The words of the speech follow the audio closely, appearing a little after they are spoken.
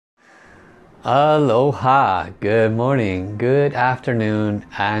Aloha, good morning, good afternoon,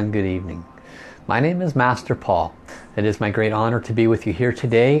 and good evening. My name is Master Paul. It is my great honor to be with you here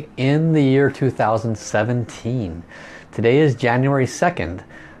today in the year 2017. Today is January 2nd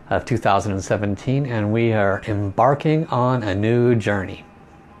of 2017 and we are embarking on a new journey.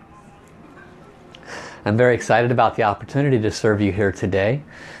 I'm very excited about the opportunity to serve you here today.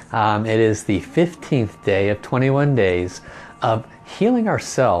 It is the 15th day of 21 days of healing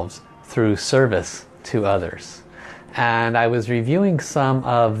ourselves through service to others. And I was reviewing some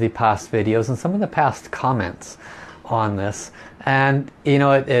of the past videos and some of the past comments on this, and you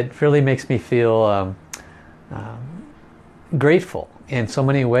know, it really makes me feel grateful in so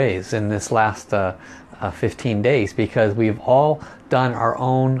many ways in this last 15 days, because we've all done our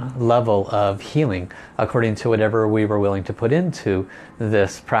own level of healing according to whatever we were willing to put into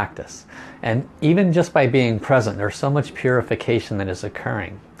this practice. And even just by being present, there's so much purification that is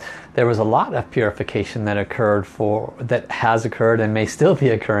occurring. There was a lot of purification that has occurred and may still be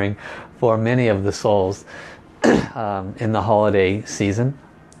occurring for many of the souls in the holiday season.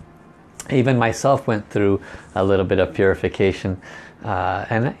 Even myself went through a little bit of purification,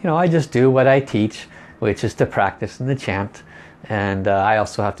 and you know, I just do what I teach, which is to practice and to chant, and I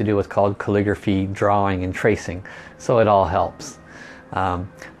also have to do what's called calligraphy, drawing and tracing, so it all helps.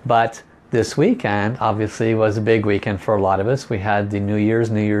 But this weekend obviously was a big weekend for a lot of us. We had the New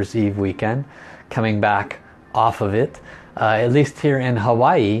Year's Eve weekend. Coming back off of it, at least here in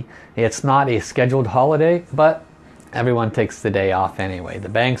Hawaii, it's not a scheduled holiday, but everyone takes the day off anyway. The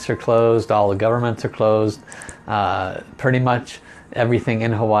banks are closed, all the governments are closed, pretty much everything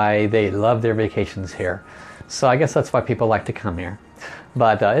in Hawaii. They love their vacations here. So I guess that's why people like to come here.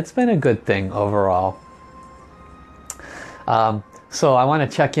 But it's been a good thing overall. So I want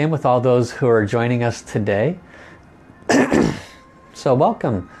to check in with all those who are joining us today. So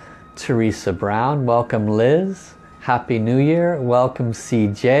welcome Teresa Brown, welcome Liz, Happy New Year, welcome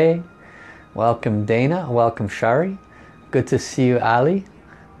CJ, welcome Dana, welcome Shari, good to see you Ali,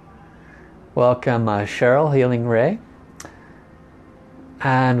 welcome Cheryl, Healing Ray,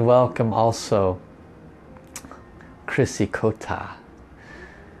 and welcome also Chrissy Kota,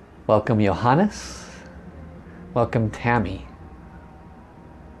 welcome Johannes, welcome Tammy,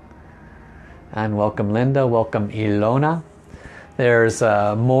 and welcome Linda, welcome Ilona. There's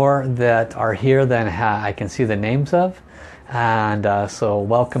more that are here than I can see the names of, and so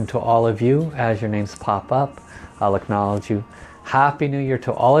welcome to all of you. As your names pop up, I'll acknowledge you. Happy New Year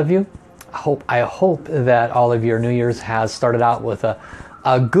to all of you. I hope that all of your New Year's has started out with a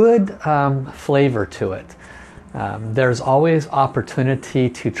good flavor to it. There's always opportunity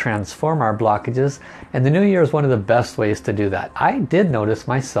to transform our blockages, and the New Year is one of the best ways to do that. I did notice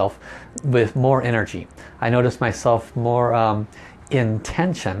myself with more energy. I noticed myself more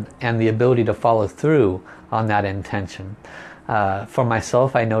intention and the ability to follow through on that intention. For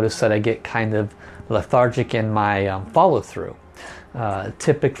myself, I noticed that I get kind of lethargic in my follow through.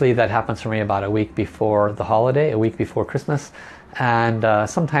 Typically that happens for me about a week before the holiday, a week before Christmas, and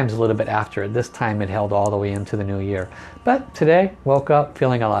sometimes a little bit after it. This time it held all the way into the new year. But today, woke up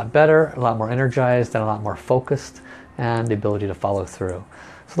feeling a lot better, a lot more energized, and a lot more focused, and the ability to follow through.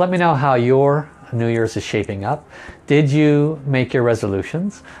 So let me know how your New Year's is shaping up. Did you make your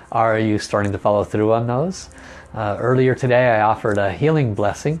resolutions? Are you starting to follow through on those? Earlier today I offered a healing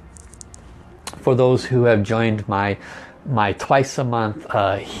blessing for those who have joined my twice a month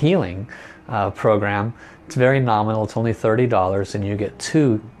healing program. It's very nominal. It's only $30 and you get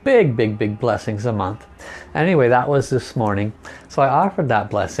 2 big blessings a month. Anyway, that was this morning. So I offered that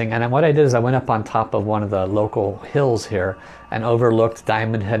blessing, and what I did is I went up on top of one of the local hills here and overlooked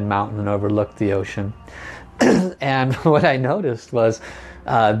Diamond Head Mountain and overlooked the ocean. And what I noticed was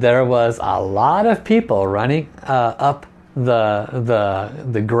there was a lot of people running up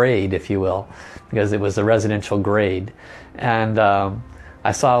the grade, if you will, because it was a residential grade. And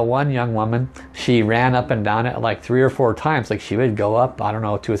I saw one young woman, she ran up and down it like 3 or 4 times. Like she would go up, I don't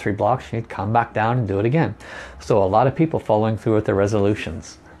know, 2 or 3 blocks, she'd come back down and do it again. So a lot of people following through with their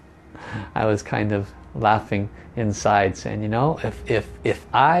resolutions. I was kind of laughing inside, saying, you know, if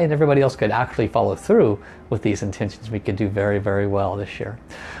I and everybody else could actually follow through with these intentions, we could do very, very well this year.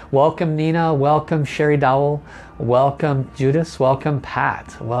 Welcome Nina, welcome Sherry Dowell, welcome Judith, welcome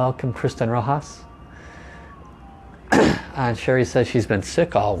Pat, welcome Kristen Rojas. And Sherry says she's been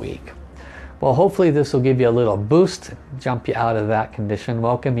sick all week. Well, hopefully this will give you a little boost, jump you out of that condition.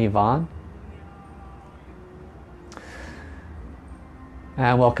 Welcome Yvonne.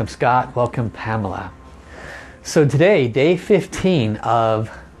 And welcome Scott, welcome Pamela. So today, day 15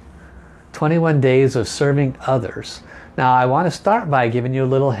 of 21 days of serving others. Now I want to start by giving you a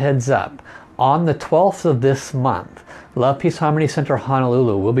little heads up. on the 12th of this month, Love Peace Harmony Center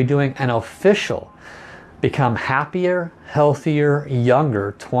Honolulu will be doing an official Become Happier, Healthier,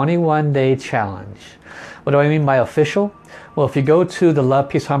 Younger 21-day challenge. What do I mean by official? Well, if you go to the Love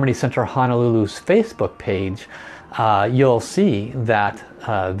Peace Harmony Center Honolulu's Facebook page, you'll see that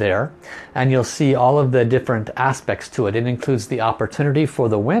there, and you'll see all of the different aspects to it. It includes the opportunity for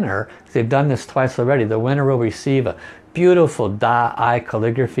the winner. They've done this twice already. The winner will receive a beautiful Da-I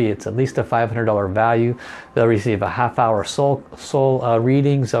calligraphy. It's at least a $500 value. They'll receive a half-hour soul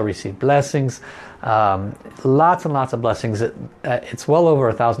readings. They'll receive blessings. Lots and lots of blessings. It's well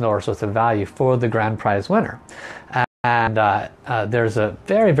over $1,000 worth of value for the grand prize winner. And there's a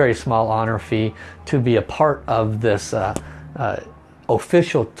very, very small honor fee to be a part of this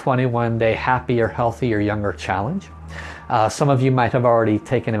official 21-day Happier, Healthier, Younger challenge. Some of you might have already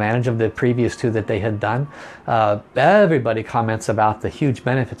taken advantage of the previous two that they had done. Everybody comments about the huge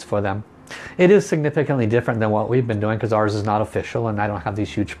benefits for them. It is significantly different than what we've been doing because ours is not official and I don't have these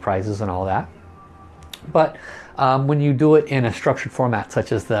huge prizes and all that. But when you do it in a structured format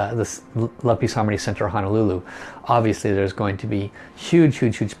such as the Love Peace Harmony Center Honolulu, obviously there's going to be huge,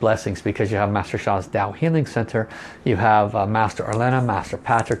 huge, huge blessings because you have Master Sha's Tao Healing Center, you have Master Orlena, Master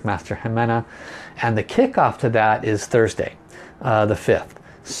Patrick, Master Jimena, and the kickoff to that is Thursday, the 5th.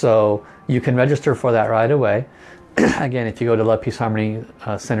 So you can register for that right away. Again, if you go to Love Peace Harmony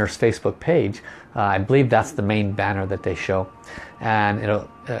Center's Facebook page, I believe that's the main banner that they show, and it'll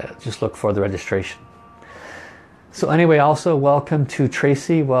just look for the registration. So anyway, also welcome to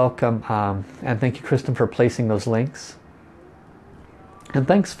Tracy, welcome, and thank you, Kristen, for placing those links. And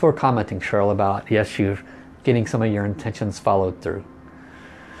thanks for commenting, Cheryl, about, yes, you're getting some of your intentions followed through.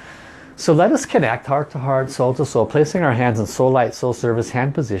 So let us connect heart to heart, soul to soul, placing our hands in soul light, soul service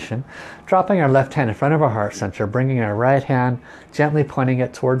hand position, dropping our left hand in front of our heart center, bringing our right hand, gently pointing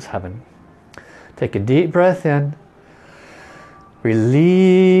it towards heaven. Take a deep breath in,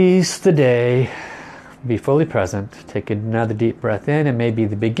 release the day. Be fully present. Take another deep breath in, and maybe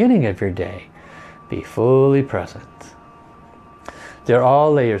the beginning of your day. Be fully present. They're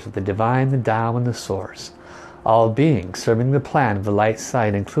all layers of the divine, the Tao, and the source. All beings serving the plan of the light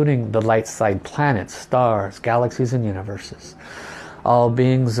side, including the light side planets, stars, galaxies, and universes. All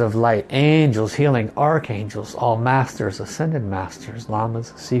beings of light, angels, healing, archangels, all masters, ascended masters,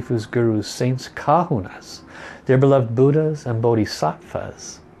 lamas, sifus, gurus, saints, kahunas, their beloved Buddhas and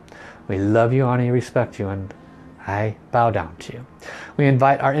Bodhisattvas. We love you, honor you, respect you, and I bow down to you. We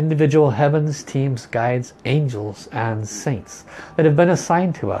invite our individual heavens, teams, guides, angels, and saints that have been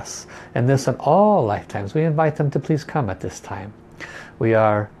assigned to us in this and all lifetimes. We invite them to please come at this time. We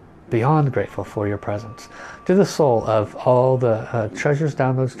are beyond grateful for your presence. To the soul of all the treasures,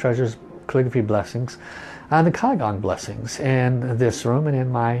 downloads, treasures, calligraphy blessings, and the Kaigon blessings in this room and in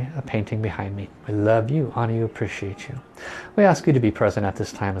my painting behind me. We love you, honor you, appreciate you. We ask you to be present at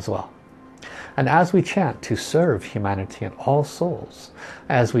this time as well. And as we chant to serve humanity and all souls,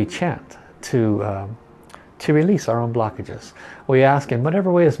 as we chant to release our own blockages, we ask in whatever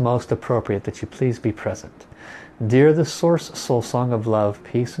way is most appropriate that you please be present. Dear the Source Soul Song of Love,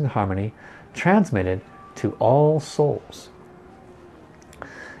 Peace and Harmony, transmitted to all souls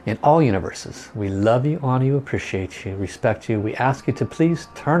in all universes. We love you, honor you, appreciate you, respect you. We ask you to please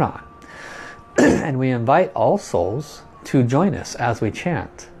turn on. And we invite all souls to join us as we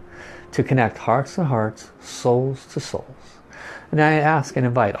chant, to connect hearts to hearts, souls to souls. And I ask and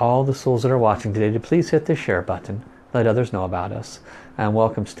invite all the souls that are watching today to please hit the share button, let others know about us. And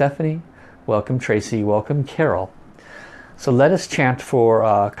welcome Stephanie, welcome Tracy, welcome Carol. So let us chant for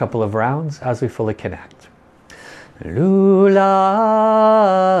a couple of rounds as we fully connect. Lula,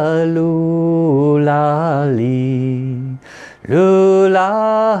 lula, li.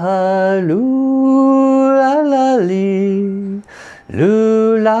 Lula, lula, la, li.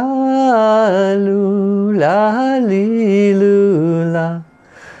 Lula, lula, li, lula.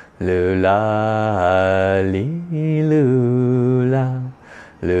 Lula, li, lula.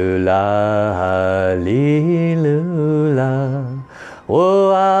 Lula, li, lula.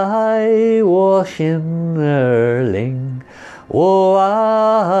 我爱我心儿灵，我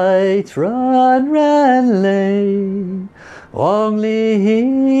爱纯人类，望里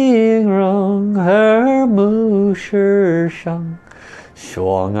形容和睦世上，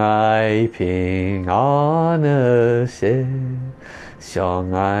相爱平安和谐，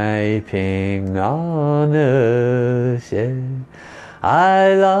相爱平安和谐。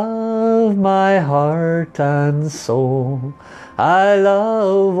I love my heart and soul. I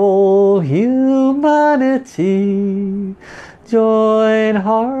love all humanity. Join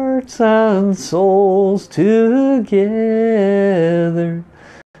hearts and souls together.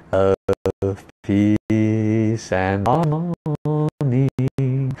 Love, peace and harmony.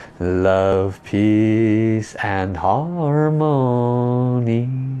 Love, peace and harmony.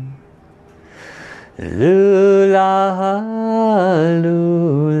 Lula,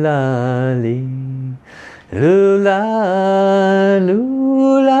 lula, li. Lula,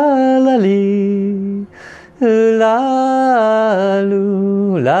 lula, la, li. Lula,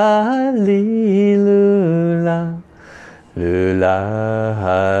 lula, li, lula. Lula,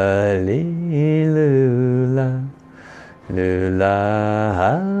 li, lula.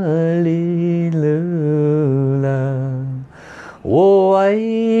 Lula, li, lula. Wo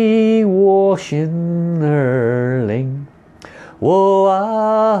ai wo xin er ling. Wo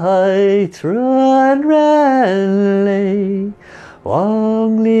ai truan ran lei.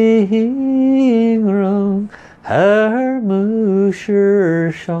 Wang li hing rong. Her mu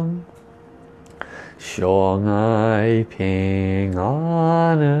shi shang. Xiong ai ping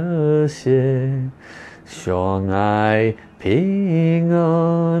an xie. Xiong ai ping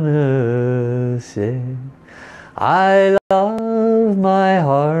an xie. I love my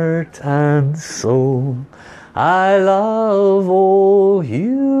heart and soul. I love all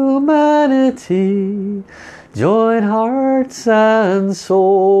humanity. Join hearts and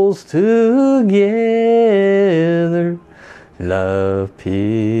souls together. Love,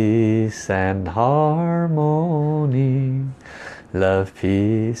 peace and harmony. Love,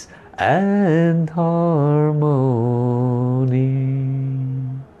 peace and harmony.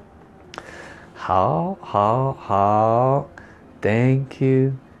 How. Thank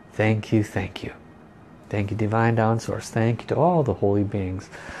you, thank you, thank you. Thank you, Divine Down Source. Thank you to all the holy beings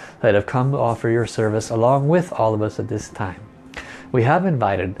that have come to offer your service along with all of us at this time. We have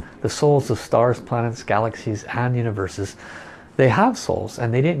invited the souls of stars, planets, galaxies, and universes. They have souls,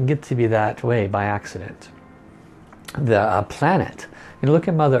 and they didn't get to be that way by accident. The planet, you look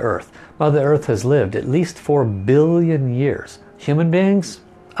at Mother Earth. Mother Earth has lived at least 4 billion years. Human beings,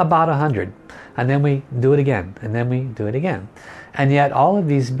 about 100. And then we do it again, and then we do it again. And yet all of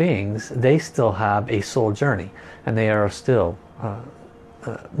these beings, they still have a soul journey, and they are still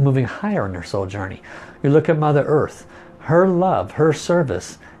moving higher in their soul journey. You look at Mother Earth. Her love, her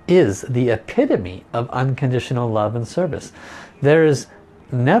service is the epitome of unconditional love and service. There is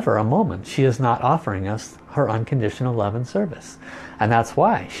never a moment she is not offering us her unconditional love and service. And that's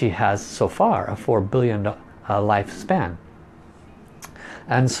why she has so far a 4 billion lifespan.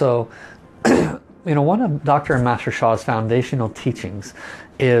 And so, you know, one of Dr. and Master Sha's foundational teachings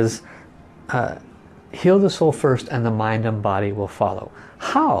is heal the soul first and the mind and body will follow.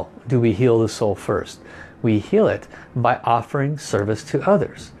 How do we heal the soul first? We heal it by offering service to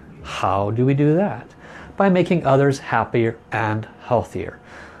others. How do we do that? By making others happier and healthier.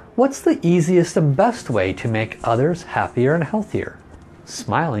 What's the easiest and best way to make others happier and healthier?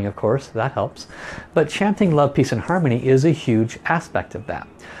 Smiling, of course, that helps. But chanting love, peace and harmony is a huge aspect of that.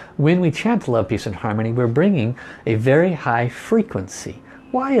 When we chant love, peace and harmony, we're bringing a very high frequency.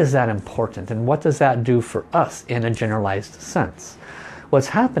 Why is that important, and what does that do for us in a generalized sense? What's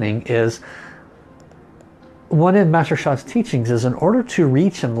happening is, one of Master Sha's teachings is, in order to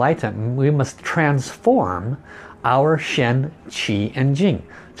reach enlightenment, we must transform our Shen, Qi and Jing.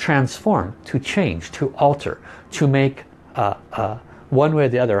 Transform, to change, to alter, to make one way or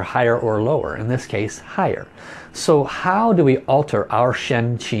the other, higher or lower. In this case, higher. So how do we alter our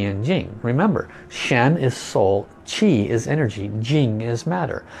Shen, Qi and Jing? Remember, Shen is soul, Qi is energy, Jing is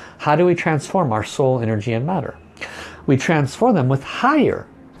matter. How do we transform our soul, energy and matter? We transform them with higher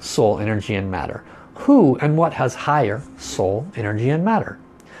soul, energy and matter. Who and what has higher soul, energy and matter?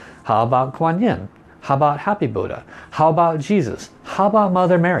 How about Kuan Yin? How about Happy Buddha? How about Jesus? How about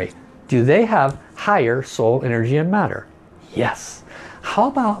Mother Mary? Do they have higher soul, energy and matter? Yes. How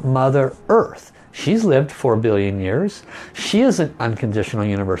about Mother Earth? She's lived 4 billion years. She is an unconditional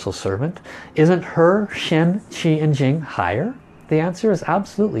universal servant. Isn't her Shen, Qi and Jing higher? The answer is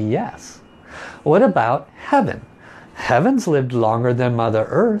absolutely yes. What about heaven? Heaven's lived longer than Mother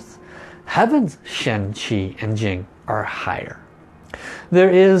Earth. Heaven's Shen, Qi and Jing are higher. There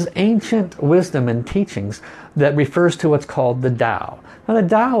is ancient wisdom and teachings that refers to what's called the Tao. Now the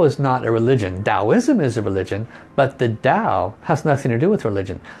Tao is not a religion. Taoism is a religion, but the Tao has nothing to do with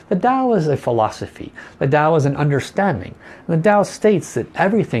religion. The Tao is a philosophy. The Tao is an understanding. And the Tao states that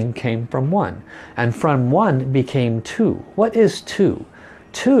everything came from one, and from one became two. What is two?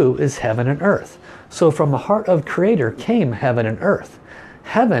 Two is heaven and earth. So from the heart of Creator came heaven and earth.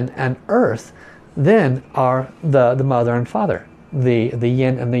 Heaven and earth then are the mother and father, the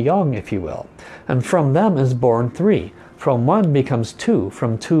yin and the yang, if you will. And from them is born three. From one becomes two,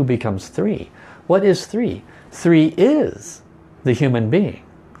 from two becomes three. What is three? Three is the human being.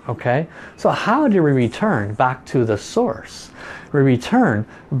 Okay, so how do we return back to the source? We return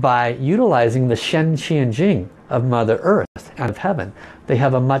by utilizing the Shen, Qi, and Jing of Mother Earth and of heaven. They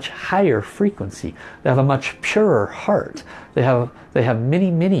have a much higher frequency. They have a much purer heart. They have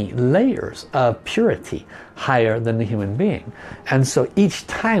many layers of purity higher than the human being. And so each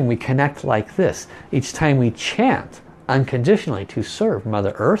time we connect like this, each time we chant unconditionally to serve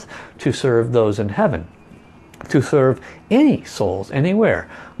Mother Earth, to serve those in heaven, to serve any souls anywhere,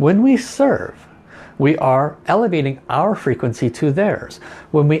 when we serve, we are elevating our frequency to theirs.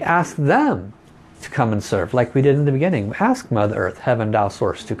 When we ask them to come and serve, like we did in the beginning, we ask Mother Earth, Heaven, Tao,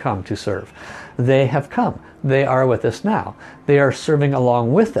 Source to come to serve. They have come. They are with us now. They are serving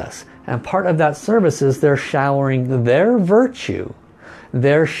along with us. And part of that service is they're showering their virtue,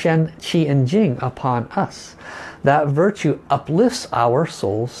 their Shen, Qi, and Jing upon us. That virtue uplifts our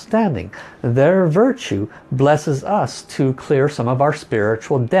soul's standing. Their virtue blesses us to clear some of our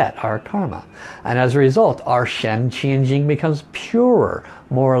spiritual debt, our karma. And as a result, our Shen, Qi, and Jing becomes purer,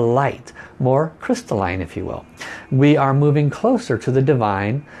 more light, more crystalline, if you will. We are moving closer to the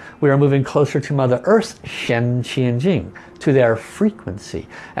divine. We are moving closer to Mother Earth's Shen, Qi, and Jing, to their frequency.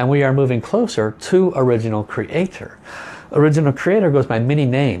 And we are moving closer to Original Creator. Original Creator goes by many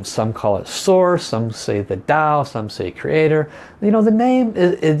names. Some call it Source, some say the Tao, some say Creator. You know, the name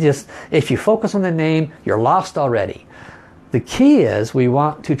is just, if you focus on the name, you're lost already. The key is we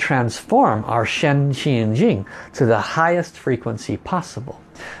want to transform our Shen, Qi, and Jing to the highest frequency possible.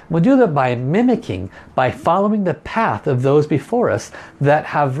 We'll do that by mimicking, by following the path of those before us that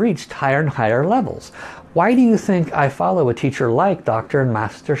have reached higher and higher levels. Why do you think I follow a teacher like Dr. and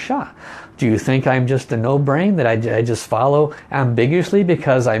Master Sha? Do you think I'm just a no-brain, that I just follow ambiguously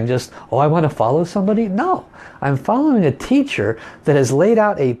because I'm just, oh, I want to follow somebody? No, I'm following a teacher that has laid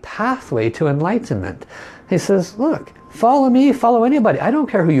out a pathway to enlightenment. He says, look, follow me, follow anybody. I don't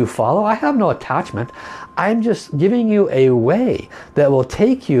care who you follow. I have no attachment. I'm just giving you a way that will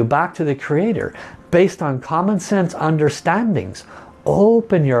take you back to the Creator based on common sense understandings.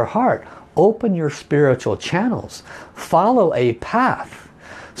 Open your heart. Open your spiritual channels. Follow a path.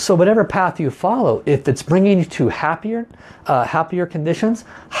 So whatever path you follow, if it's bringing you to happier conditions,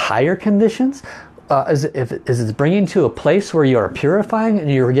 higher conditions, is it bringing you to a place where you are purifying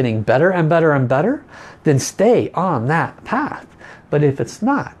and you're getting better and better and better, then stay on that path. But if it's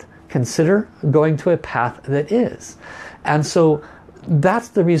not, consider going to a path that is. And so that's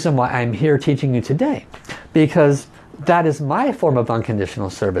the reason why I'm here teaching you today, because that is my form of unconditional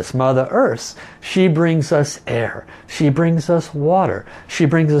service. Mother Earth, she brings us air. She brings us water. She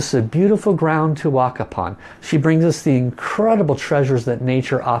brings us a beautiful ground to walk upon. She brings us the incredible treasures that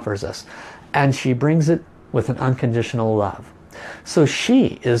nature offers us. And she brings it with an unconditional love. So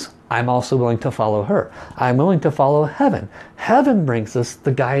she is, I'm also willing to follow her. I'm willing to follow heaven. Heaven brings us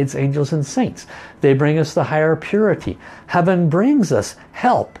the guides, angels, and saints. They bring us the higher purity. Heaven brings us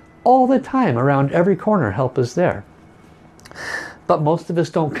help all the time. Around every corner, help is there. But most of us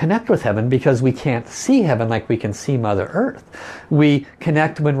don't connect with heaven because we can't see heaven like we can see Mother Earth. We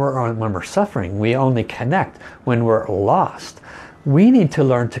connect when we're suffering. We only connect when we're lost. We need to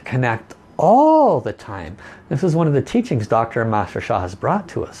learn to connect all the time. This is one of the teachings Dr. and Master Sha has brought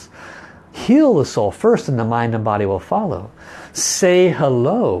to us. Heal the soul first and the mind and body will follow. Say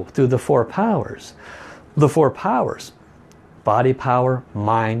hello through the four powers. The four powers. Body power,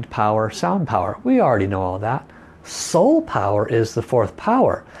 mind power, sound power. We already know all that. Soul power is the fourth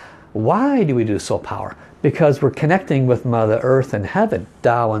power. Why do we do soul power? Because we're connecting with Mother Earth and Heaven,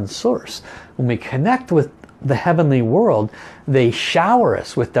 Tao and Source. When we connect with the heavenly world, they shower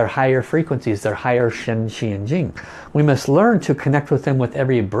us with their higher frequencies, their higher Shen, Qi, and Jing. We must learn to connect with them with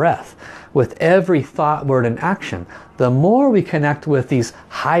every breath, with every thought, word, and action. The more we connect with these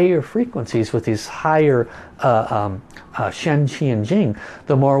higher frequencies, with these higher Shen, Qi, and Jing,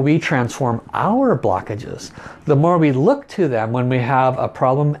 the more we transform our blockages. The more we look to them when we have a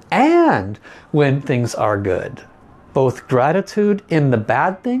problem and when things are good. Both gratitude in the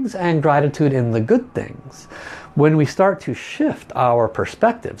bad things and gratitude in the good things. When we start to shift our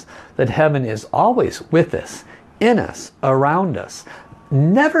perspectives, that heaven is always with us, in us, around us,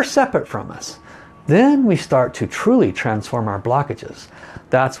 never separate from us, then we start to truly transform our blockages.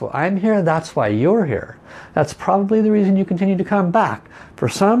 That's why I'm here, that's why you're here. That's probably the reason you continue to come back. For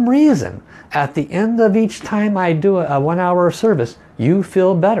some reason, at the end of each time I do a 1 hour service, you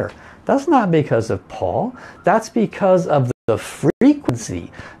feel better. That's not because of Paul. That's because of the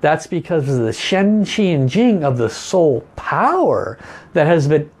frequency. That's because of the Shen, Qi, and Jing of the soul power that has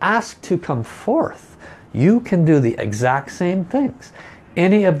been asked to come forth. You can do the exact same things.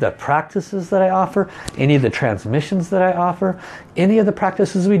 any of the practices that I offer, any of the transmissions that I offer, any of the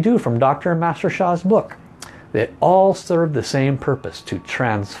practices we do from Dr. and Master Sha's book, they all serve the same purpose, to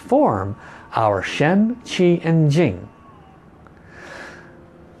transform our Shen, Qi, and Jing.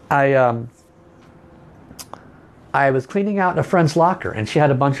 I was cleaning out a friend's locker and she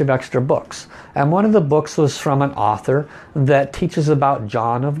had a bunch of extra books. And one of the books was from an author that teaches about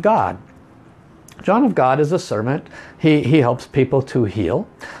John of God. John of God is a servant. He helps people to heal.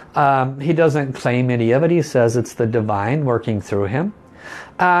 He doesn't claim any of it. He says it's the divine working through him.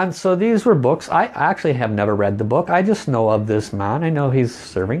 And so these were books. I actually have never read the book. I just know of this man. I know he's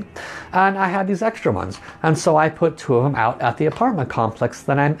serving. And I had these extra ones. And so I put 2 of them out at the apartment complex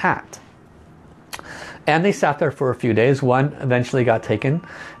that I'm at. And they sat there for a few days. One eventually got taken.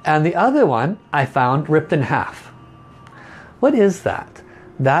 And the other one I found ripped in half. What is that?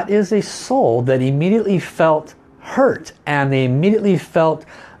 That is a soul that immediately felt hurt. And they immediately felt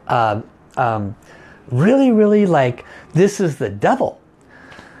really, really like this is the devil.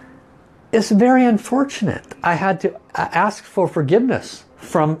 It's very unfortunate. I had to ask for forgiveness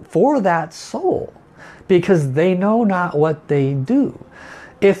for that soul, because they know not what they do.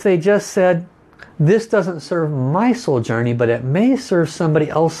 If they just said, this doesn't serve my soul journey, but it may serve somebody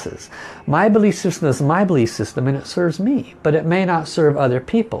else's. My belief system is my belief system and it serves me, but it may not serve other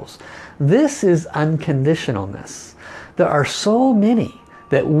people's. This is unconditionalness. There are so many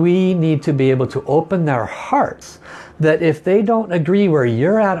that we need to be able to open their hearts, that if they don't agree where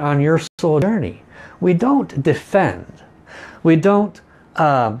you're at on your soul journey, we don't defend. We don't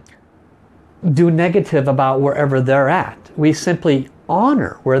do negative about wherever they're at. We simply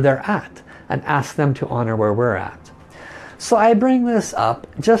honor where they're at and ask them to honor where we're at. So I bring this up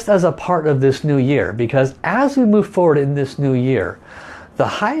just as a part of this new year, because as we move forward in this new year, the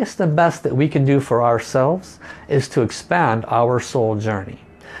highest and best that we can do for ourselves is to expand our soul journey.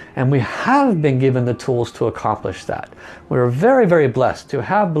 And we have been given the tools to accomplish that. We're very, very blessed to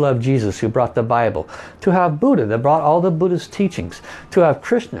have beloved Jesus who brought the Bible, to have Buddha that brought all the Buddhist teachings, to have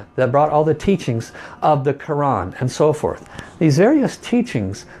Krishna that brought all the teachings of the Quran and so forth. These various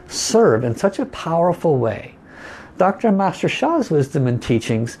teachings serve in such a powerful way. Dr. and Master Sha's wisdom and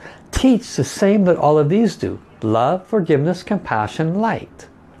teachings teach the same that all of these do. Love, forgiveness, compassion, light.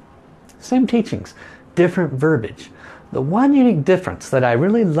 Same teachings, different verbiage. The one unique difference that I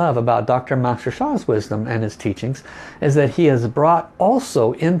really love about Dr. Master Sha's wisdom and his teachings is that he has brought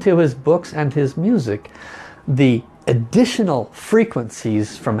also into his books and his music the additional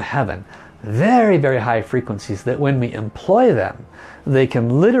frequencies from heaven. Very, very high frequencies that when we employ them, they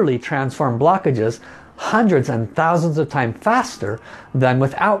can literally transform blockages hundreds and thousands of times faster than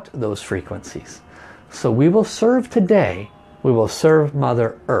without those frequencies. So we will serve today, we will serve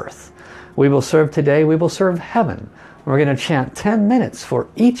Mother Earth. We will serve today, we will serve heaven. We're going to chant 10 minutes for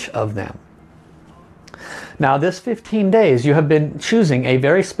each of them. Now this 15 days you have been choosing a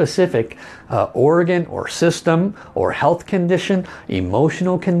very specific organ or system or health condition,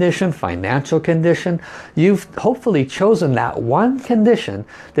 emotional condition, financial condition. You've hopefully chosen that one condition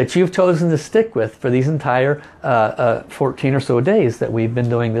that you've chosen to stick with for these entire 14 or so days that we've been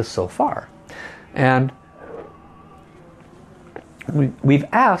doing this so far. And we've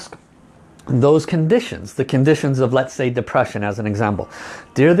asked those conditions, the conditions of, let's say, depression as an example.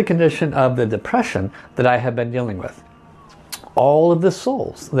 Dear the condition of the depression that I have been dealing with, all of the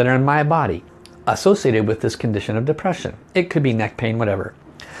souls that are in my body associated with this condition of depression, it could be neck pain, whatever,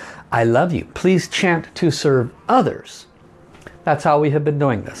 I love you. Please chant to serve others. That's how we have been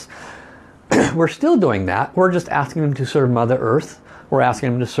doing this. We're still doing that. We're just asking them to serve Mother Earth. We're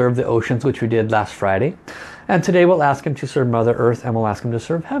asking them to serve the oceans, which we did last Friday. And today we'll ask them to serve Mother Earth, and we'll ask them to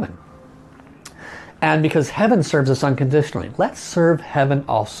serve heaven. And because heaven serves us unconditionally, let's serve heaven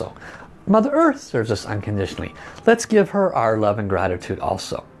also. Mother Earth serves us unconditionally. Let's give her our love and gratitude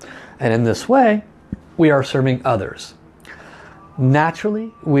also. And in this way, we are serving others.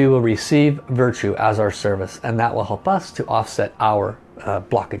 Naturally, we will receive virtue as our service, and that will help us to offset our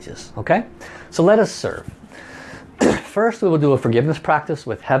blockages. Okay? So let us serve. First, we will do a forgiveness practice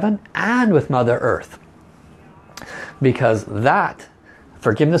with heaven and with Mother Earth. Because that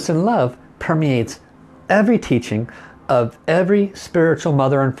forgiveness and love permeates every teaching of every spiritual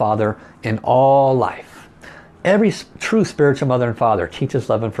mother and father in all life. Every true spiritual mother and father teaches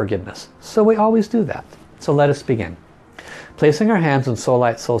love and forgiveness. So we always do that. So let us begin. Placing our hands in Soul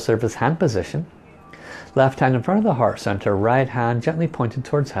Light, Soul Service hand position. Left hand in front of the heart center, right hand gently pointed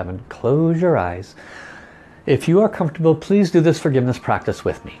towards heaven. Close your eyes. If you are comfortable, please do this forgiveness practice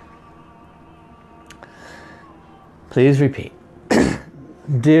with me. Please repeat.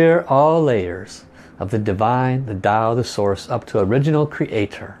 Dear all layers of the divine, the Tao, the source, up to original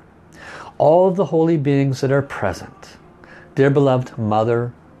creator. All of the holy beings that are present. Dear beloved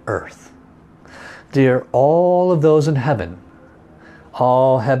Mother Earth. Dear all of those in heaven.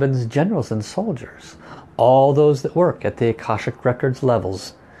 All heaven's generals and soldiers. All those that work at the Akashic Records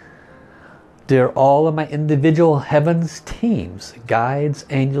levels. Dear all of my individual heavens teams, guides,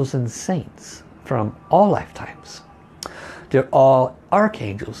 angels and saints from all lifetimes. Dear all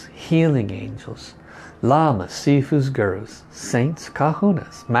archangels, healing angels, lamas, sifus, gurus, saints,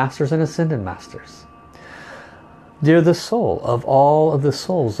 kahunas, masters and ascended masters. Dear the soul of the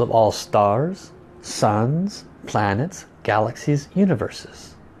souls of all stars, suns, planets, galaxies,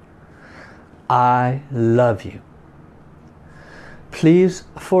 universes. I love you. Please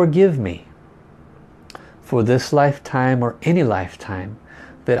forgive me for this lifetime or any lifetime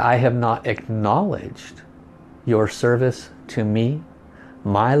that I have not acknowledged your service to me,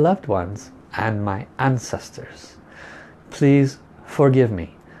 my loved ones, and my ancestors. Please forgive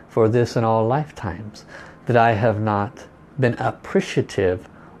me for this in all lifetimes that I have not been appreciative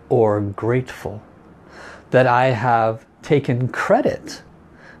or grateful, that I have taken credit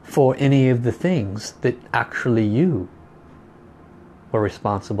for any of the things that actually you were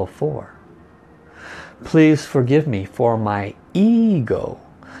responsible for. Please forgive me for my ego,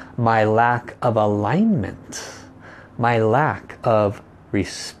 my lack of alignment, my lack of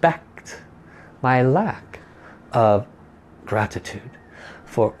respect, my lack of gratitude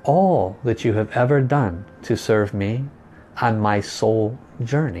for all that you have ever done to serve me on my soul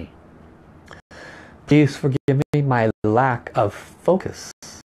journey. Please forgive me my lack of focus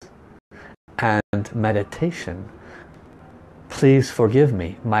and meditation. Please forgive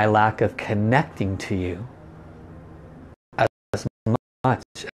me my lack of connecting to you as much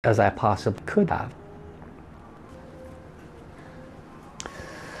as I possibly could have.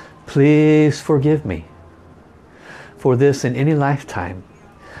 Please forgive me for this in any lifetime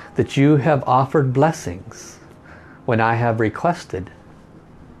that you have offered blessings when I have requested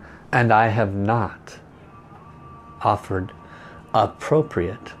and I have not offered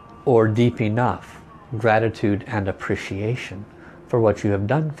appropriate or deep enough gratitude and appreciation for what you have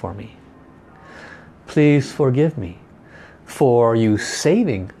done for me. Please forgive me for you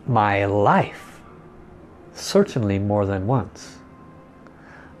saving my life, certainly more than once,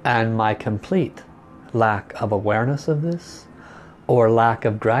 and my complete lack of awareness of this or lack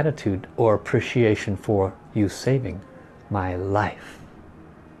of gratitude or appreciation for you saving my life.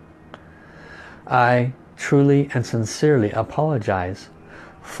 I truly and sincerely apologize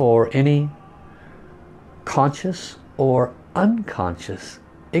for any conscious or unconscious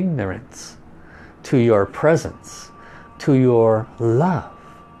ignorance to your presence, to your love,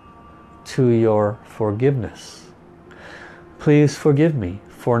 to your forgiveness. Please forgive me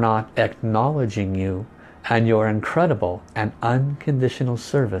for not acknowledging you and your incredible and unconditional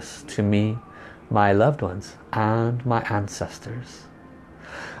service to me, my loved ones, and my ancestors.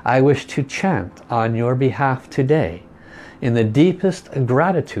 I wish to chant on your behalf today in the deepest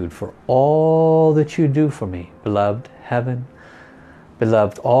gratitude for all that you do for me, beloved heaven,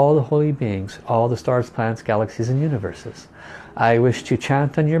 beloved all the holy beings, all the stars, planets, galaxies and universes. I wish to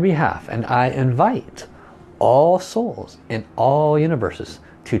chant on your behalf, and I invite all souls in all universes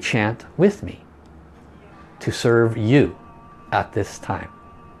to chant with me, to serve you at this time.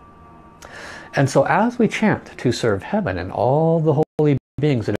 And so as we chant to serve heaven and all the holy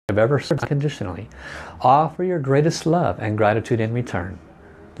beings that have ever served unconditionally, offer your greatest love and gratitude in return.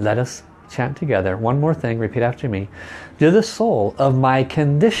 Let us chant together. One more thing, repeat after me. Dear the soul of my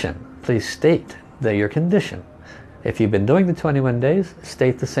condition, please state your condition. If you've been doing the 21 days,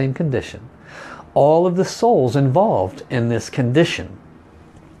 state the same condition. All of the souls involved in this condition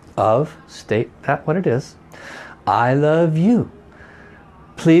of, state that what it is, I love you.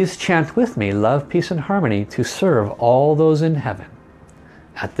 Please chant with me, love, peace and harmony, to serve all those in heaven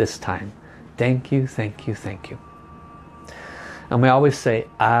at this time. Thank you, thank you, thank you. And we always say,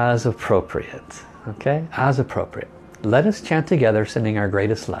 as appropriate. Okay? As appropriate. Let us chant together, sending our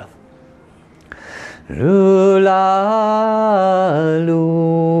greatest love. Lula,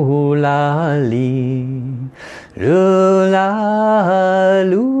 lula, li. Lula,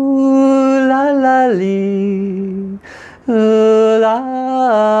 lula, la, li. Lula,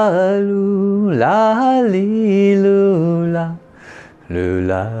 lula, li, lula.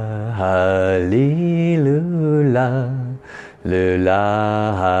 Lula, li, lula.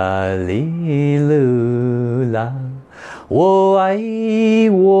 Lula, li, lula. 我爱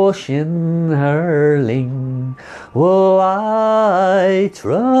我心儿灵，我爱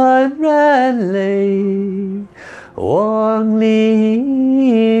纯然泪，王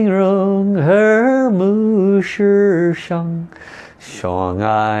令荣和睦世上，相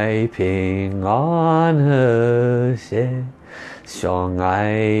爱平安和谐，相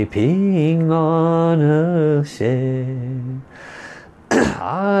爱平安和谐。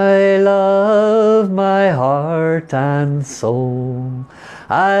I love my heart and soul.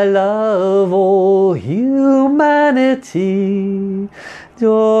 I love all humanity.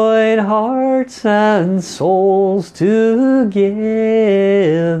 Join hearts and souls together.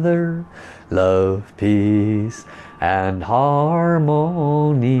 Love, peace and harmony.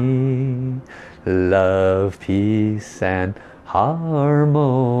 Love, peace and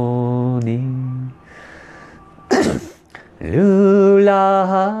harmony. Lula,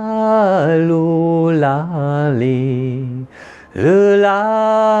 lula, li. Lula,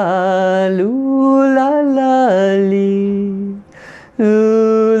 lula, la, li.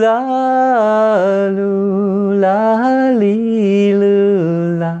 Lula, lula, li,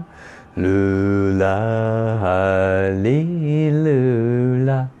 lula. Lula, li,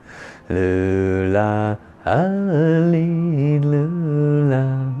 lula. Lula, li, lula.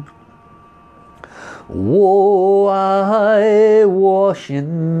 Oh, I wash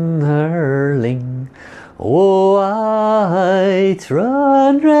in her ling. Oh, I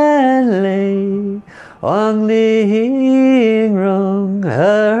trön lay. Wang ling rong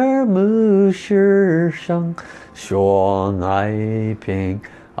her mu shi shang. Shuang ai ping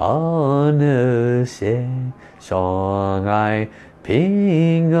an xie. Shuang ai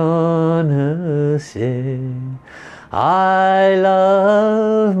ping an xie. I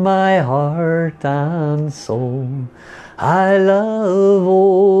love my heart and soul. I love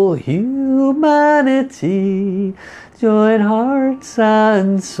all humanity. Join hearts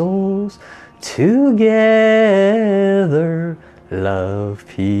and souls together. Love,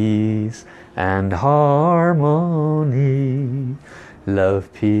 peace and harmony. Love,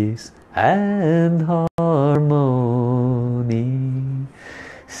 peace and harmony.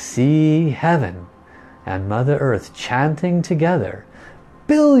 See heaven and Mother Earth chanting together,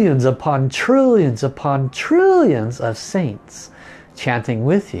 billions upon trillions of saints chanting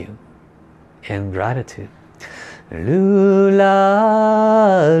with you in gratitude. Lula,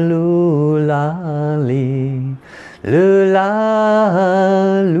 lula, li. Lula,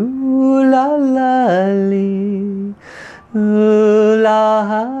 lula, la, li.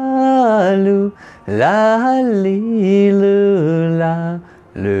 Lula, lula, li, lula.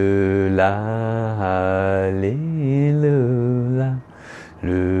 Lula, li, lula.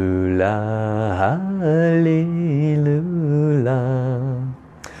 Lula, li, lula.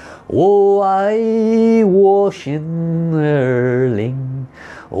 Oh, I wash in her ling.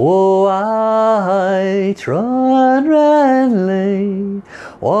 Oh, I trön ren lei.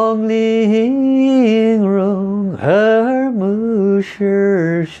 Wang ling rong her mu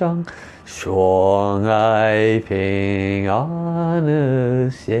shi shang. Shuang ai ping an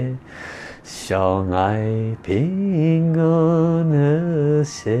xie. Xiang ai ping an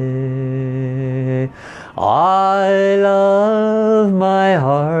xie. I love my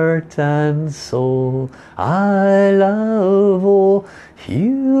heart and soul. I love all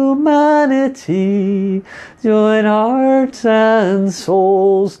humanity. Join hearts and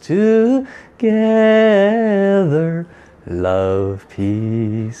souls together. Love,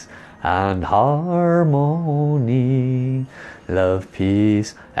 peace and harmony. Love,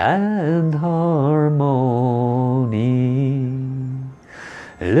 peace and harmony.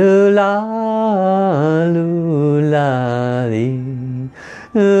 Lula, lula, li.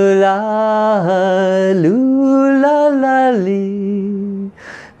 Lula, lula, la, li.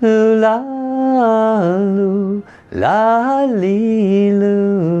 Lula, lula, li,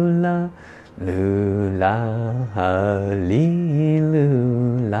 lula. Lula, li,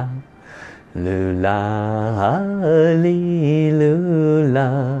 lula. Lula, li, lula.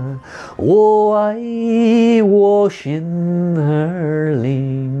 Oh, I wash in her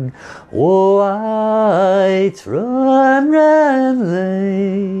ling. Oh, I trön ren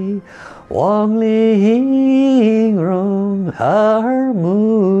lei. Wang ling rong her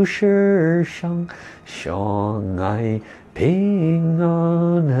mu shi shang. Xiang ai ping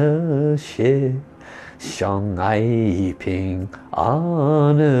an he xie. Xiang ai ping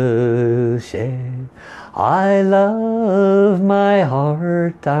an he xie. I love my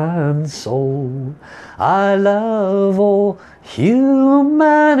heart and soul. I love all humanity.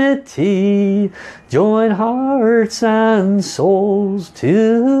 Join hearts and souls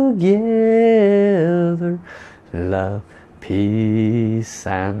together. Love, peace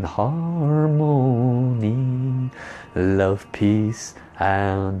and harmony. love, peace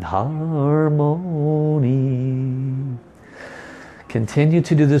and harmony. Continue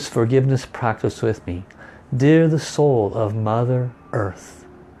to do this forgiveness practice with me. Dear the soul of Mother Earth,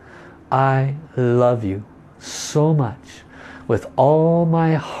 I love you so much with all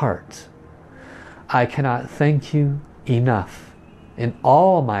my heart. I cannot thank you enough in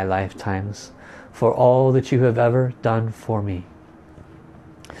all my lifetimes for all that you have ever done for me.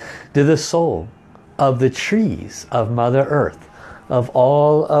 To the soul of the trees of Mother Earth, of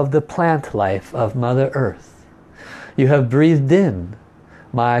all of the plant life of Mother Earth, you have breathed in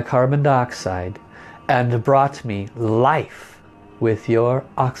my carbon dioxide and brought me life with your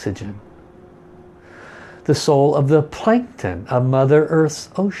oxygen. The soul of the plankton of Mother Earth's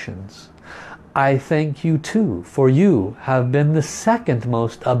oceans, I thank you too, for you have been the second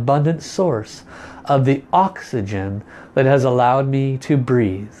most abundant source of the oxygen that has allowed me to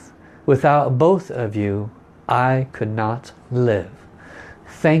breathe. Without both of you, I could not live.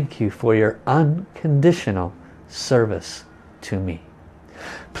 Thank you for your unconditional service to me.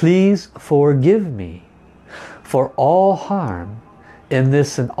 Please forgive me for all harm in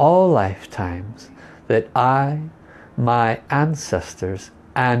this and all lifetimes that I, my ancestors,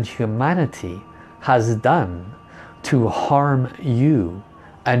 and humanity has done to harm you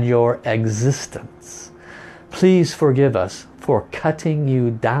and your existence. Please forgive us for cutting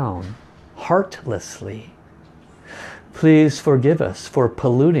you down heartlessly. Please forgive us for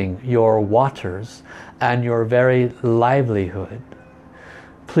polluting your waters and your very livelihood.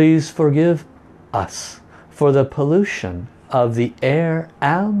 Please forgive us for the pollution of the air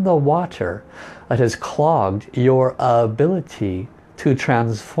and the water that has clogged your ability to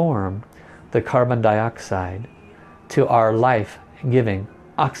transform the carbon dioxide to our life-giving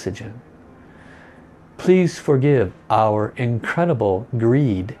oxygen. Please forgive our incredible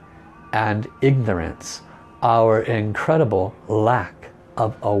greed and ignorance, our incredible lack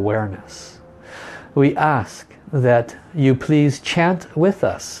of awareness. We ask that you please chant with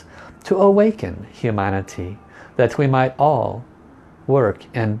us to awaken humanity, that we might all work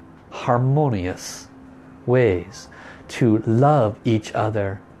in harmonious ways to love each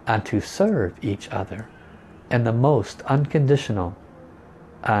other and to serve each other in the most unconditional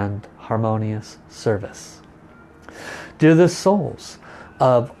and harmonious service. Dear the souls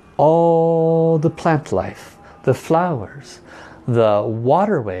of all the plant life, the flowers, the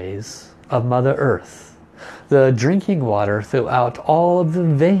waterways of Mother Earth, the drinking water throughout all of the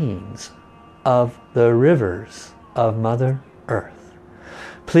veins of the rivers of Mother Earth,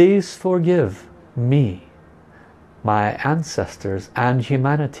 please forgive me, my ancestors and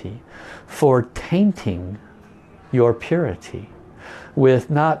humanity, for tainting your purity with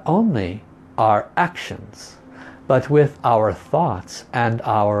not only our actions but with our thoughts and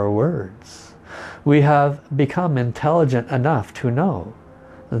our words. We have become intelligent enough to know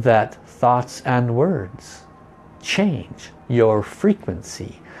that thoughts and words change your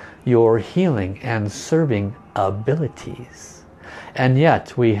frequency, your healing and serving abilities, and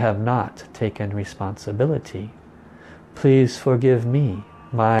yet we have not taken responsibility. Please forgive me,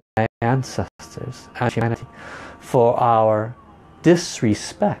 my ancestors and humanity, for our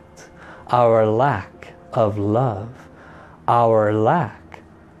disrespect, our lack of love, our lack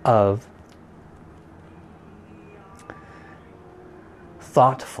of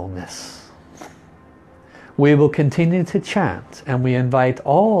thoughtfulness. We will continue to chant, and we invite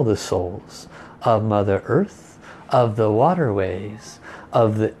all the souls of Mother Earth, of the waterways,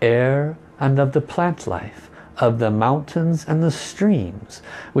 of the air and of the plant life, of the mountains and the streams.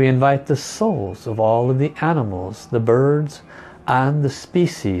 We invite the souls of all of the animals, the birds and the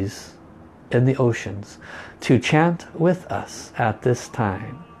species in the oceans to chant with us at this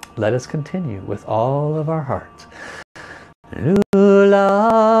time. Let us continue with all of our heart. Lula,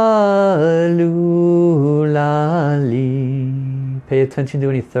 lula, li. Pay attention to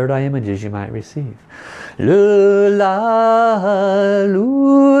any third eye images you might receive. Lula,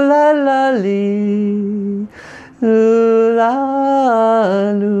 lula, la, li. Lula,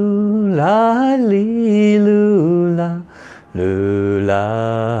 lula, li, lula.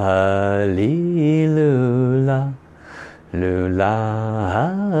 Lula, li, lula.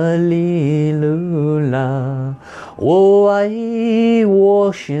 Lula, li, lula. 我爱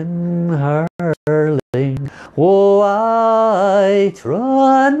我心儿灵，我爱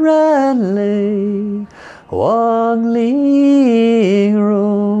传人类，望玲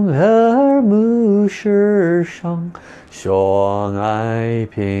珑耳目世上，相爱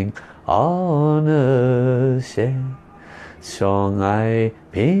平安和谐，相爱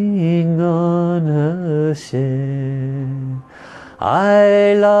平安和谐。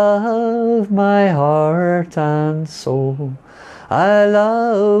I love my heart and soul. I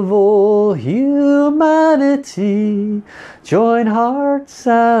love all humanity. Join hearts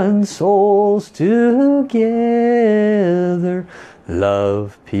and souls together.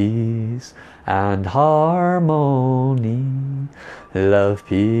 Love, peace and harmony. Love,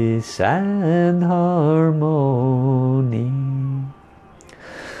 peace and harmony.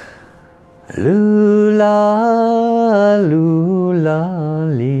 Lula, lula,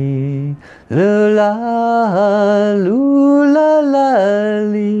 li. Lula, lula, la,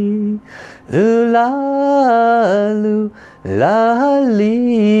 li. Lula, lula,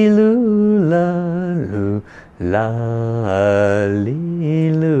 li, lula, lula,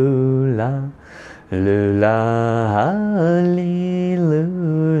 li, lula. Lula, li,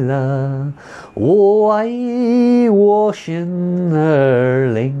 lula. 我爱我心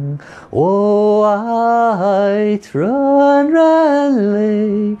儿灵，我爱纯然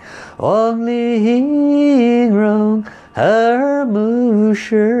泪，望你音容和睦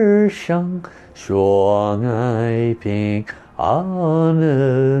世上，相爱平安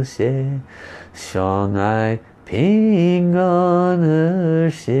和谐，相爱平安和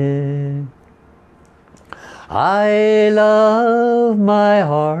谐。I love my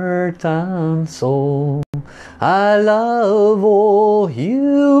heart and soul. I love all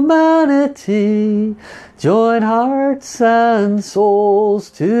humanity. Join hearts and souls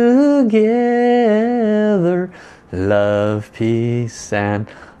together. Love, peace and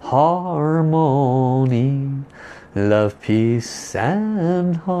harmony. Love, peace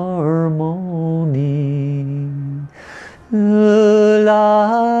and harmony. Lula,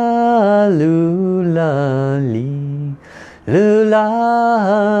 lula, li. Lula,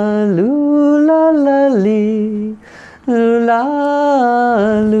 lula, la, li. Lula,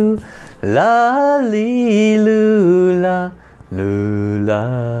 lula, li, lula. Lula,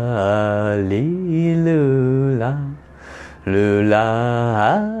 li, lula. Lula,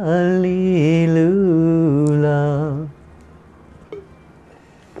 li, lula.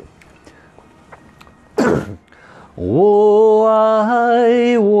 我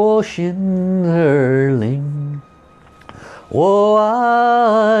爱我心儿灵，我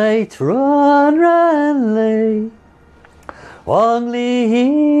爱纯然泪，望你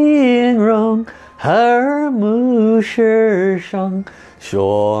音容和睦世上，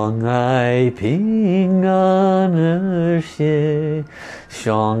相爱平安和谐，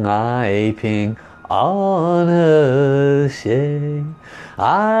相爱平安和谐。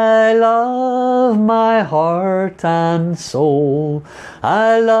I love my heart and soul.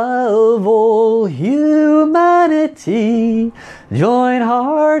 I love all humanity. Join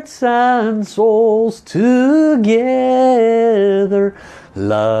hearts and souls together.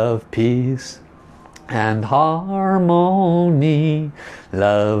 Love, peace and harmony.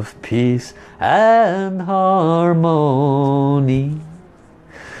 Love, peace and harmony.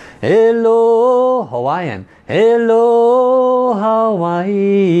 Hello, Hawaiian. Hello,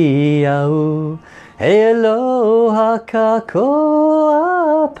 Hawaii. Hello, Hakako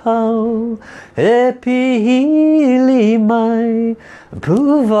Apau. Epihili mai,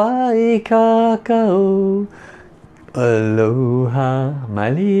 Puvai kakao. Aloha,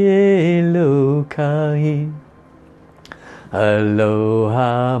 malielo kai.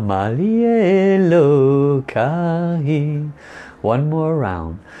 Aloha, malielo kai. One more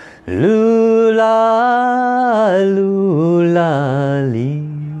round. Lula, lula, li.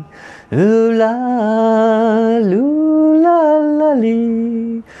 Lula, lula, la,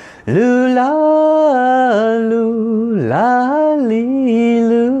 li. Lula, lula, li,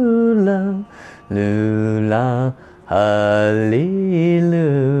 lula. Lula, li,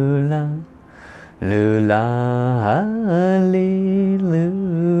 lula. Lula, li,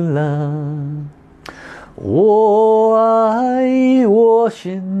 lula. 我爱我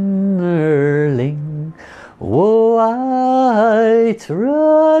心儿灵，我爱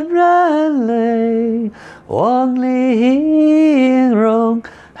纯然泪，望你音容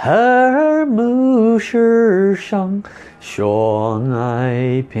和睦世上，相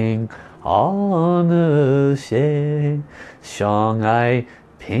爱平安和谐，相爱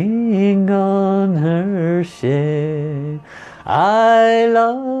平安和谐。I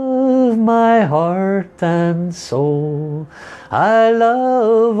love my heart and soul. I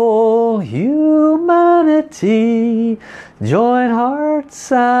love all humanity. Join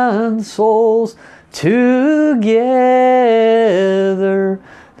hearts and souls together.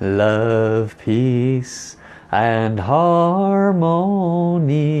 Love, peace and harmony.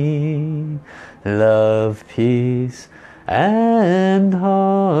 Love, peace and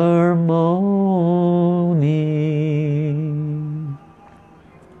harmony.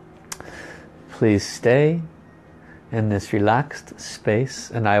 Please stay in this relaxed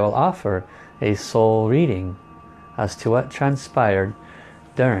space, and I will offer a soul reading as to what transpired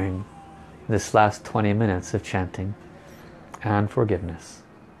during this last 20 minutes of chanting and forgiveness.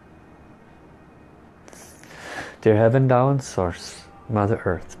 Dear Heaven, Tao and Source, Mother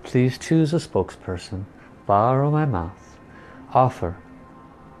Earth, please choose a spokesperson, borrow my mouth, offer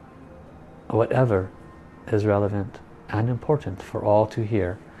whatever is relevant and important for all to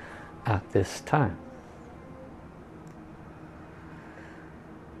hear at this time.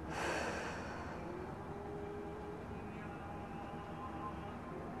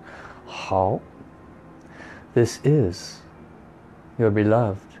 How? This is your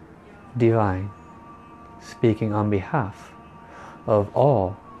beloved divine, speaking on behalf of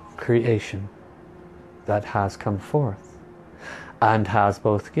all creation that has come forth and has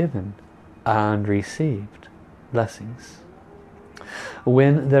both given and received blessings.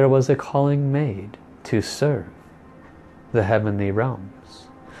 When there was a calling made to serve the heavenly realms,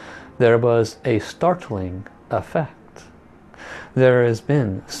 there was a startling effect. There has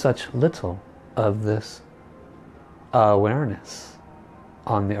been such little of this awareness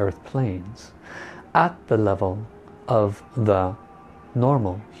on the earth planes at the level of the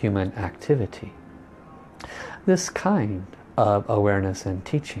normal human activity. This kind of awareness and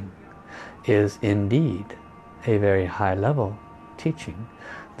teaching is indeed a very high level teaching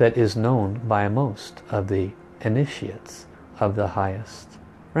that is known by most of the initiates of the highest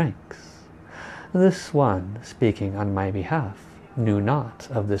ranks. This one, speaking on my behalf, knew not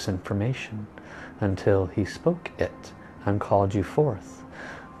of this information until he spoke it and called you forth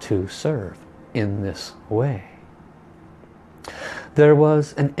to serve in this way. There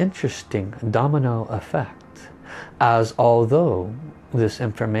was an interesting domino effect, as although this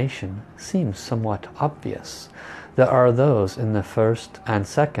information seems somewhat obvious, there are those in the first and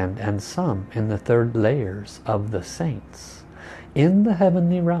second and some in the third layers of the saints in the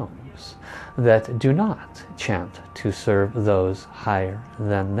heavenly realms that do not chant to serve those higher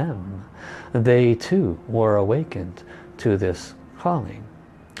than them. They too were awakened to this calling.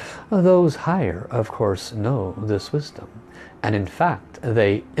 Those higher, of course, know this wisdom, and in fact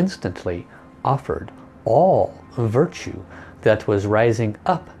they instantly offered all virtue that was rising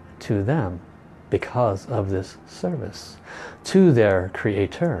up to them because of this service to their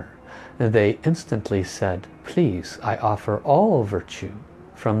Creator. They instantly said, please, I offer all virtue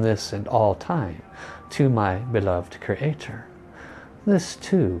from this and all time to my beloved Creator. This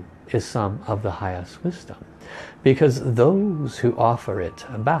too is some of the highest wisdom, because those who offer it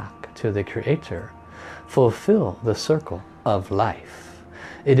back to the Creator fulfill the circle of life.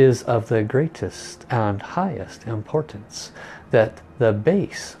 It is of the greatest and highest importance that the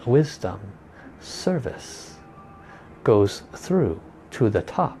base wisdom service goes through to the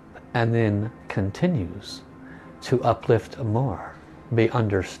top and then continues to uplift more, be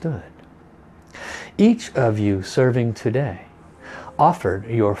understood. Each of you serving today offered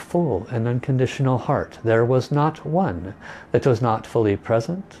your full and unconditional heart. There was not one that was not fully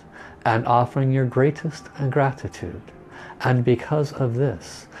present and offering your greatest gratitude. And because of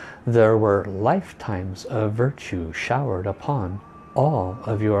this, there were lifetimes of virtue showered upon all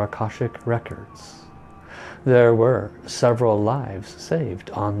of your Akashic records. There were several lives saved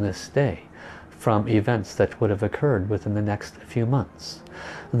on this day from events that would have occurred within the next few months.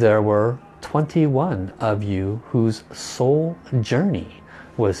 There were 21 of you whose soul journey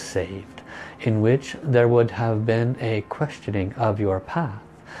was saved, in which there would have been a questioning of your path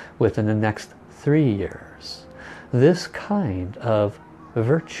within the next 3 years. This kind of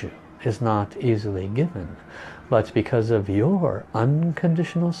virtue is not easily given, but because of your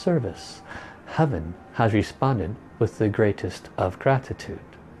unconditional service, heaven has responded with the greatest of gratitude.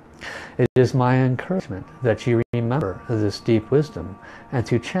 It is my encouragement that you remember this deep wisdom and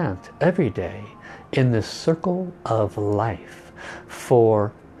to chant every day in this circle of life.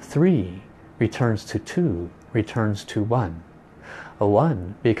 For 3 returns to 2, returns to 1.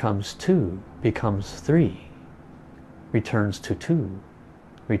 1 becomes 2, becomes 3, returns to 2,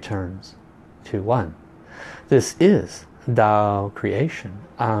 returns to 1. This is Tao creation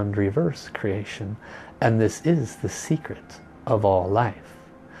and reverse creation, and this is the secret of all life.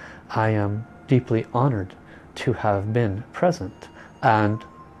 I am deeply honored to have been present and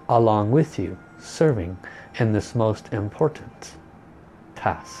along with you serving in this most important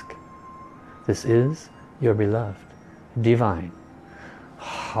task. This is your beloved divine.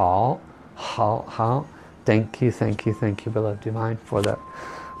 How. Thank you, beloved divine, for that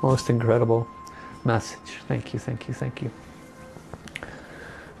most incredible message. Thank you.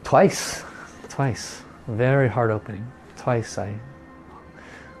 Twice, very heart opening. Twice I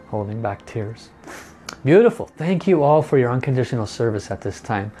Holding back tears. Beautiful. Thank you all for your unconditional service at this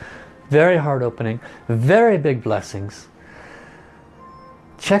time. Very heart opening, very big blessings.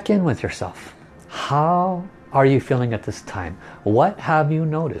 Check in with yourself. How are you feeling at this time? What have you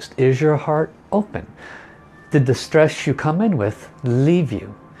noticed? Is your heart open? Did the stress you come in with leave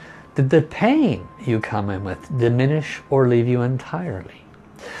you? Did the pain you come in with diminish or leave you entirely?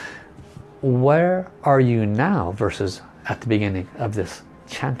 Where are you now versus at the beginning of this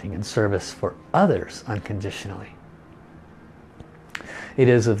chanting and service for others unconditionally? It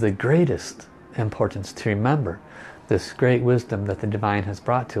is of the greatest importance to remember this great wisdom that the Divine has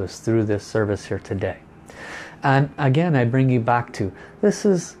brought to us through this service here today. And again, I bring you back to, this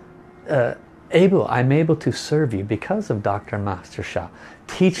is I'm able to serve you because of Dr. Master Sha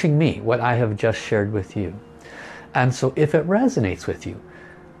teaching me what I have just shared with you. And so if it resonates with you,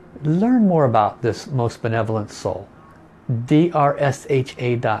 learn more about this most benevolent soul.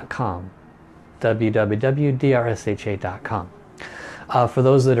 drsha.com, www.drsha.com. For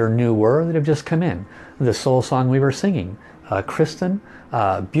those that are newer, that have just come in, the soul song we were singing, Kristen,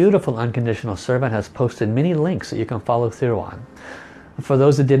 beautiful unconditional servant, has posted many links that you can follow through on. For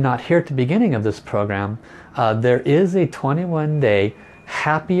those that did not hear at the beginning of this program, there is a 21-day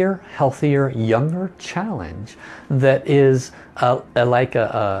happier, healthier, younger challenge that is like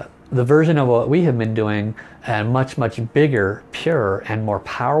the version of what we have been doing, and much bigger, purer and more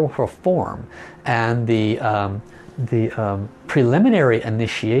powerful form. And the preliminary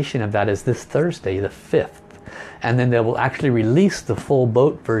initiation of that is this Thursday, the 5th, and then they will actually release the full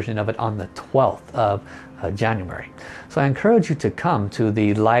boat version of it on the 12th of January. So I encourage you to come to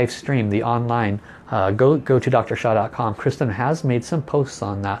the live stream, the online. Go to drsha.com. Kristen has made some posts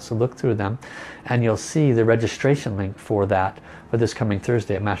on that, so look through them and you'll see the registration link for that for this coming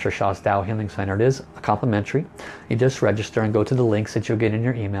Thursday at Master Sha's Tao Healing Center. It is complimentary. You just register and go to the links that you'll get in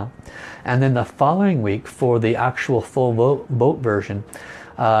your email. And then the following week, for the actual full boat version,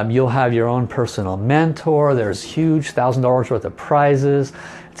 you'll have your own personal mentor. There's huge $1,000 worth of prizes.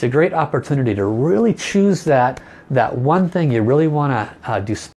 It's a great opportunity to really choose that one thing you really want to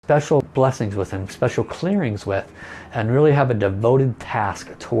do special blessings with and special clearings with, and really have a devoted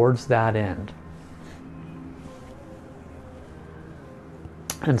task towards that end.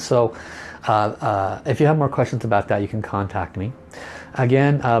 And so if you have more questions about that, you can contact me.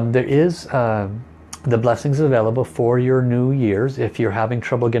 Again, there is the blessings available for your New Year's. If you're having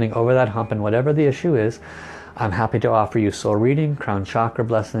trouble getting over that hump and whatever the issue is, I'm happy to offer you soul reading, crown chakra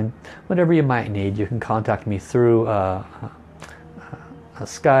blessing, whatever you might need. You can contact me through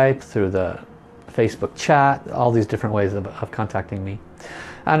Skype, through the Facebook chat, all these different ways of contacting me.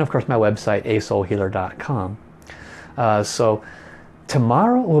 And of course my website, asoulhealer.com. So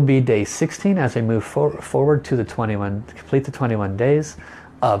tomorrow will be day 16 as I move forward to complete the 21 days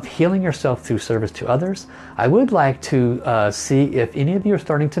of healing yourself through service to others. I would like to see if any of you are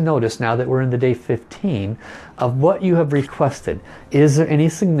starting to notice, now that we're in the day 15, of what you have requested. Is there any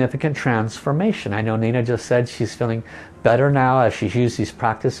significant transformation? I know Nina just said she's feeling better now as she's used these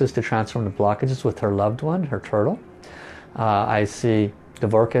practices to transform the blockages with her loved one, her turtle. I see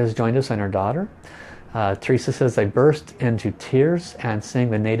Dvorka has joined us and her daughter. Teresa says, I burst into tears and seeing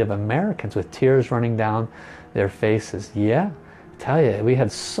the Native Americans with tears running down their faces. Yeah. Tell you, we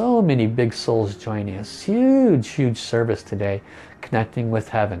had so many big souls joining us. Huge service today, connecting with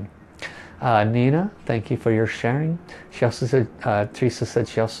heaven. Nina, thank you for your sharing. She also said, Teresa said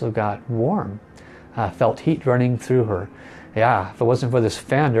she also got warm, felt heat running through her. Yeah, if it wasn't for this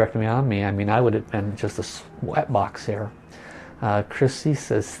fan directly on me, I mean, I would have been just a sweat box here. Christy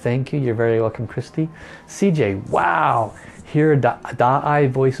says, thank you. You're very welcome, Christy. CJ, wow. Hear Da'ai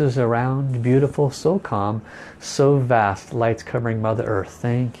voices around, beautiful, so calm, so vast, lights covering Mother Earth.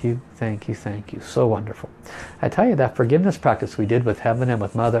 Thank you, thank you, thank you. So wonderful. I tell you, that forgiveness practice we did with Heaven and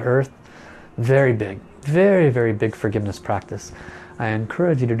with Mother Earth, very big, very big forgiveness practice. I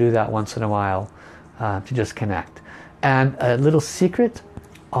encourage you to do that once in a while, to just connect. And a little secret,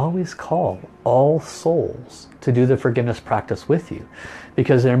 always call all souls to do the forgiveness practice with you,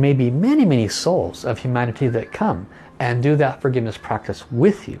 because there may be many souls of humanity that come and do that forgiveness practice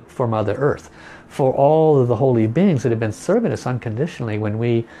with you for Mother Earth, for all of the holy beings that have been serving us unconditionally when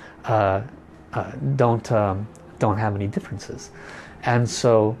we don't have any differences. And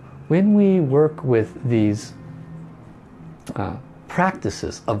so when we work with these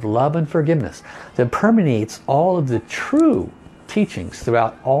practices of love and forgiveness that permeates all of the true teachings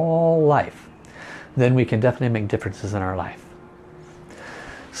throughout all life, then we can definitely make differences in our life.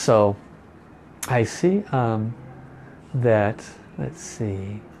 So I see that, let's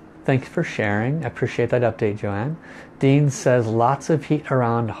see, Thanks for sharing. I appreciate that update, Joanne. Dean says lots of heat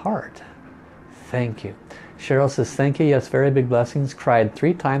around heart. Thank you. Cheryl says thank you. Yes, very big blessings. Cried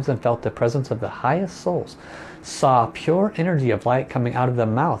 3 times and felt the presence of the highest souls. Saw pure energy of light coming out of the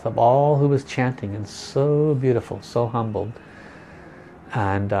mouth of all who was chanting, and so beautiful, so humbled.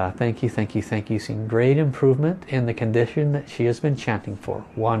 And thank you, thank you, thank you. Seeing great improvement in the condition that she has been chanting for.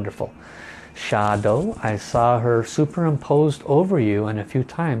 Wonderful. Shadow, I saw her superimposed over you and a few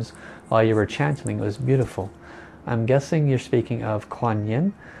times while you were chanting. It was beautiful. I'm guessing you're speaking of Kuan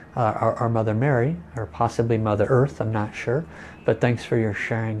Yin, or Mother Mary, or possibly Mother Earth, I'm not sure. But thanks for your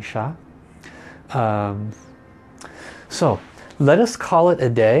sharing, Sha. So let us call it a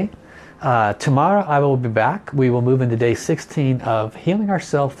day. Tomorrow I will be back. We will move into day 16 of healing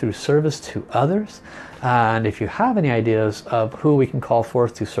ourselves through service to others. And if you have any ideas of who we can call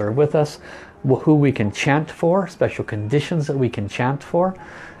forth to serve with us, who we can chant for, special conditions that we can chant for,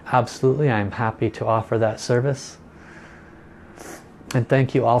 absolutely, I'm happy to offer that service. And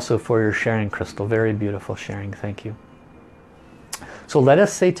thank you also for your sharing, Crystal. Very beautiful sharing. Thank you. So let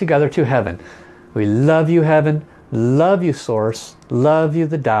us say together to heaven, we love you, heaven. Love you, Source. Love you,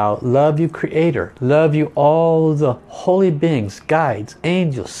 the Tao. Love you, Creator. Love you, all the holy beings, guides,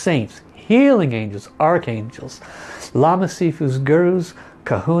 angels, saints, healing angels, archangels, Lama Sifu's gurus,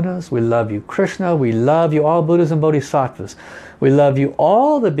 kahunas. We love you, Krishna. We love you, all Buddhas and Bodhisattvas. We love you,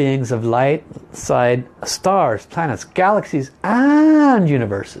 all the beings of light side, stars, planets, galaxies, and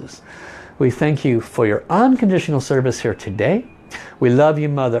universes. We thank you for your unconditional service here today. We love you,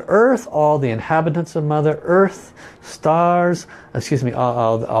 Mother Earth, all the inhabitants of Mother Earth, stars, excuse me,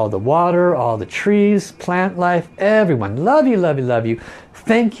 all the water, all the trees, plant life, everyone. Love you, love you, love you.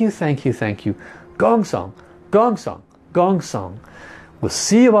 Thank you, thank you, thank you. Gong Song, Gong Song, Gong Song. We'll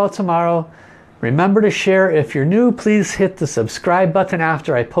see you all tomorrow. Remember to share. If you're new, please hit the subscribe button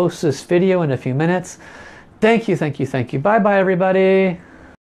after I post this video in a few minutes. Thank you, thank you, thank you. Bye-bye, everybody.